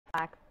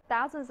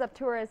Thousands of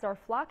tourists are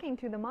flocking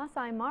to the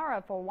Maasai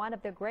Mara for one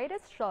of the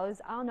greatest shows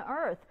on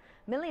Earth.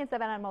 Millions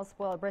of animals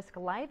will risk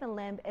life and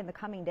limb in the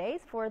coming days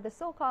for the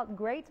so-called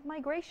Great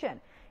Migration.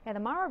 And the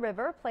Mara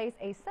River plays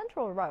a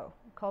central role.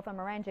 Kofa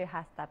Maranje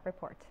has that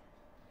report.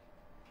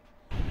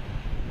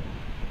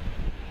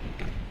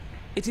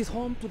 It is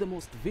home to the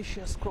most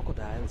vicious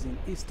crocodiles in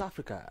East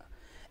Africa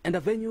and a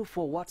venue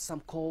for what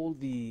some call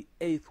the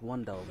eighth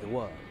wonder of the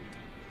world.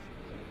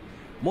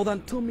 More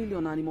than 2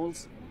 million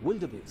animals,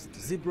 wildebeest,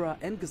 zebra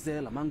and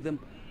gazelle among them,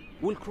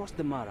 will cross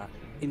the Mara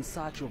in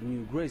search of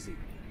new grazing.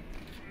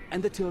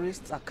 And the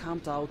tourists are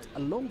camped out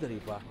along the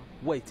river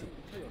waiting.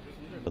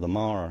 The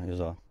Mara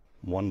is a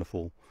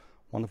wonderful,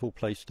 wonderful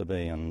place to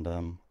be,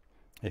 and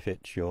if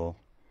it's your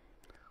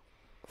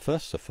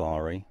first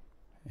safari,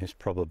 it's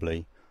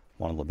probably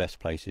one of the best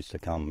places to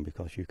come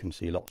because you can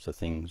see lots of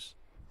things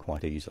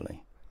quite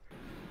easily.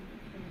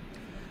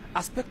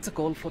 A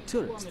spectacle for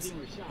tourists,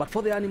 but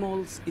for the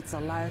animals, it's a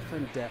life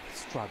and death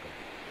struggle.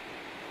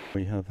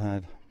 We have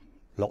had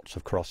lots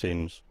of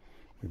crossings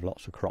with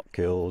lots of crop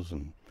kills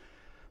and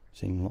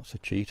seen lots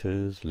of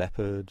cheetahs,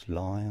 leopards,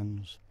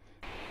 lions.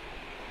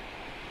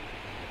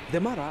 The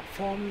Mara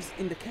forms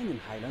in the Kenyan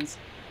highlands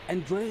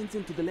and drains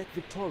into the Lake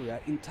Victoria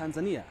in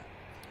Tanzania.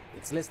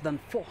 It's less than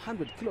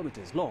 400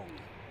 kilometers long,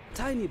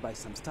 tiny by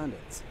some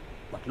standards,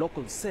 but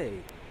locals say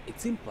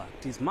its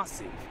impact is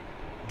massive,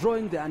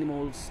 drawing the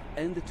animals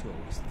and the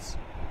tourists.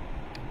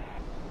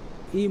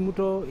 This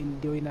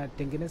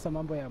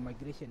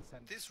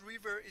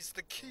river is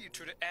the key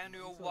to the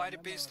annual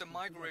wildebeest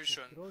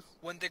migration.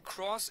 When they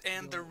cross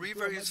and the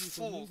river is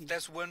full,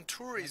 that's when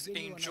tourists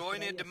enjoy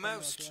it the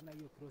most.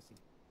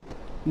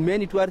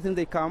 Many tourists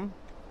they come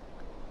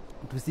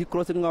to see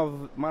crossing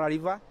of Mara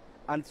River,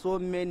 and so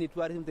many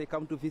tourists they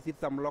come to visit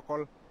some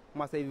local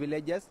Maasai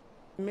villages.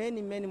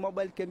 Many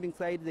mobile camping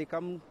sites they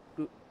come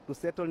to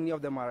settle near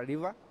the Mara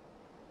River,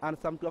 and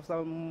some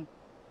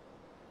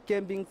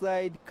camping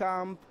site,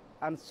 camp,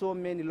 and so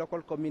many local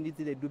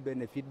communities they do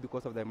benefit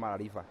because of the Mara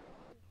River.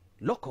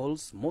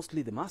 Locals,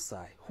 mostly the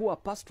Maasai, who are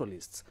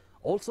pastoralists,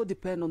 also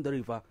depend on the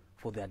river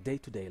for their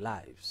day-to-day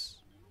lives.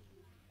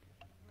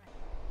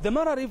 The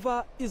Mara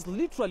River is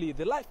literally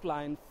the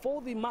lifeline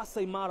for the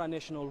Maasai Mara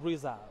National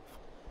Reserve.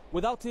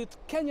 Without it,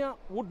 Kenya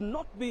would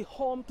not be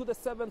home to the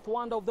seventh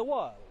wonder of the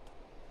world.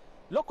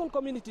 Local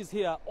communities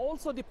here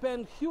also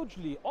depend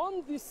hugely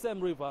on this same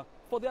river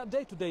for their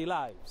day-to-day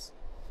lives.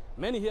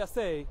 Many here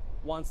say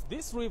once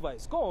this river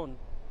is gone,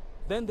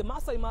 then the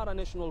Maasai Mara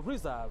National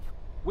Reserve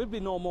will be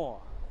no more.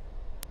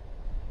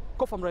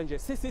 Kofa Maranje,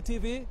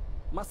 CCTV,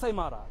 Maasai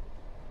Mara,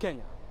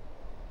 Kenya.